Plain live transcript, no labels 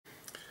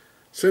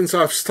Since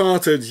I've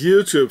started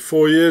YouTube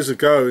 4 years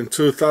ago in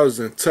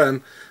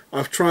 2010,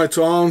 I've tried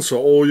to answer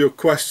all your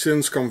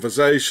questions,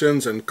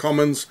 conversations and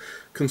comments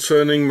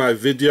concerning my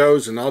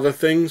videos and other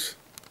things.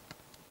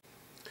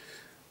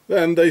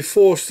 Then they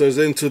forced us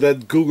into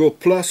that Google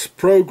Plus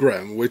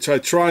program, which I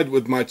tried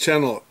with my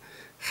channel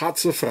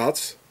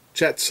sean.hross,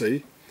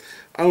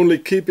 only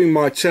keeping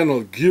my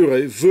channel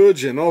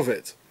virgin of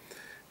it.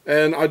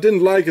 And I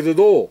didn't like it at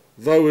all,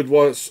 though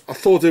I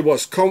thought it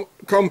was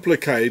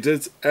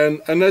complicated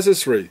and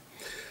unnecessary.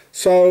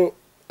 So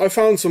I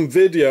found some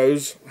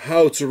videos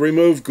how to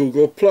remove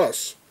Google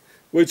Plus,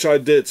 which I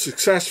did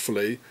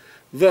successfully,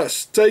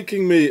 thus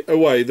taking me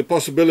away the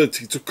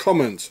possibility to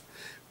comment,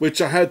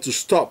 which I had to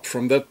stop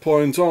from that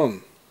point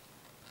on.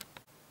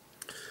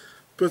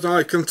 But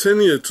I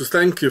continue to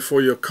thank you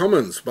for your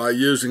comments by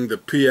using the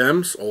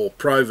PMs or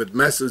private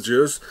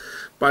messages,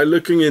 by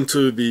looking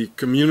into the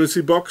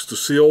community box to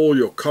see all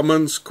your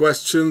comments,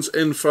 questions,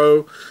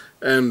 info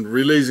and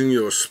releasing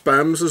your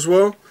spams as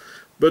well.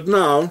 But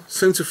now,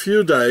 since a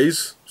few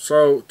days,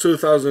 so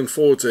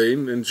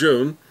 2014 in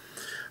June,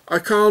 I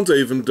can't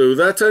even do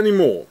that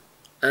anymore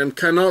and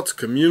cannot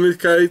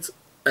communicate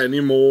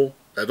anymore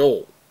at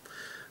all.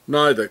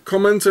 Neither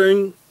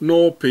commenting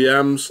nor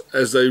PMs,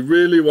 as they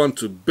really want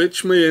to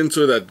bitch me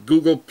into that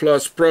Google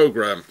Plus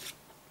program.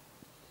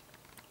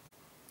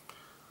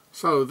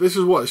 So this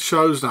is what it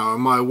shows now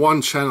on my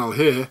one channel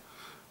here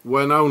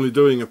when only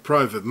doing a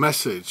private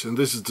message, and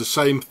this is the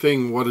same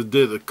thing what it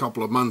did a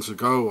couple of months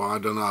ago, I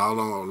don't know how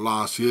long, or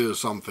last year or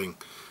something,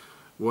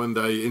 when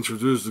they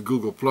introduced the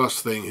Google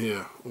Plus thing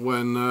here,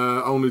 when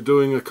only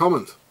doing a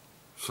comment.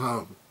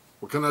 So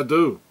what can I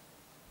do?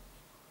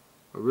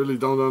 I really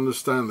don't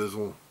understand this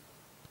one.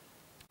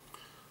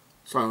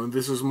 So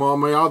this is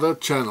my other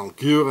channel,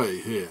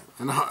 here,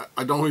 and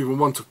I don't even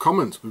want to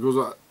comment because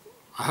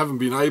I haven't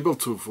been able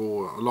to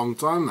for a long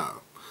time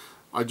now.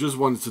 I just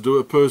wanted to do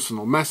a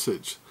personal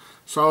message.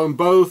 So on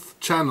both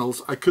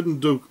channels I couldn't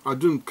do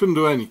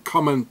any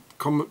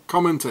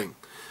commenting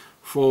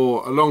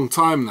for a long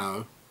time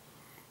now.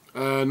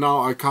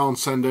 Now I can't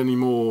send any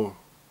more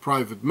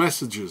private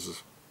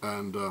messages,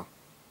 and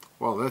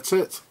well, that's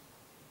it.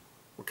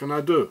 What can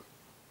I do?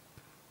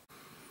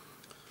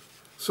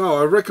 So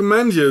I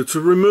recommend you to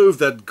remove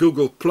that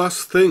Google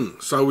Plus thing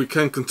so we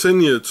can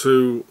continue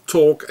to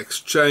talk,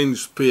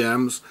 exchange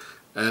PMs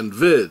and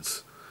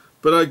vids.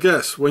 But I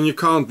guess when you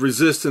can't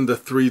resist in the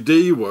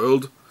 3D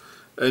world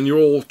and you're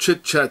all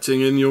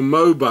chit-chatting in your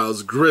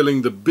mobiles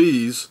grilling the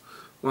bees,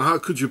 well, how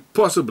could you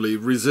possibly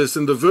resist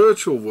in the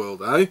virtual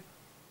world, eh?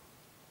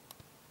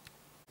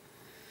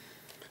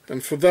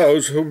 And for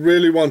those who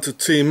really want to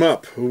team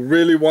up, who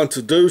really want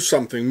to do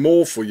something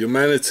more for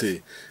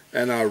humanity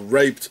and our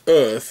raped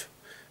Earth,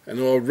 and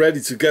who are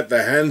ready to get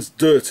their hands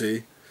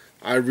dirty,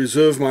 I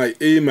reserve my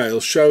email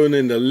shown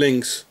in the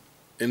links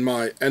in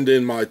my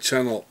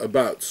channel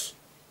abouts.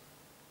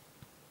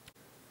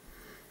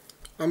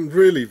 I'm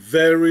really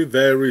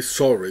very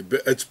sorry,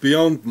 but it's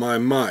beyond my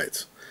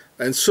might,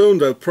 and soon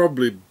they'll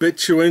probably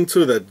bitch you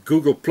into that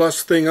Google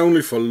Plus thing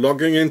only for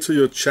logging into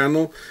your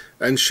channel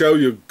and show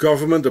your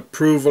government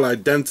approval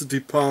identity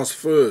pass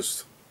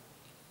first.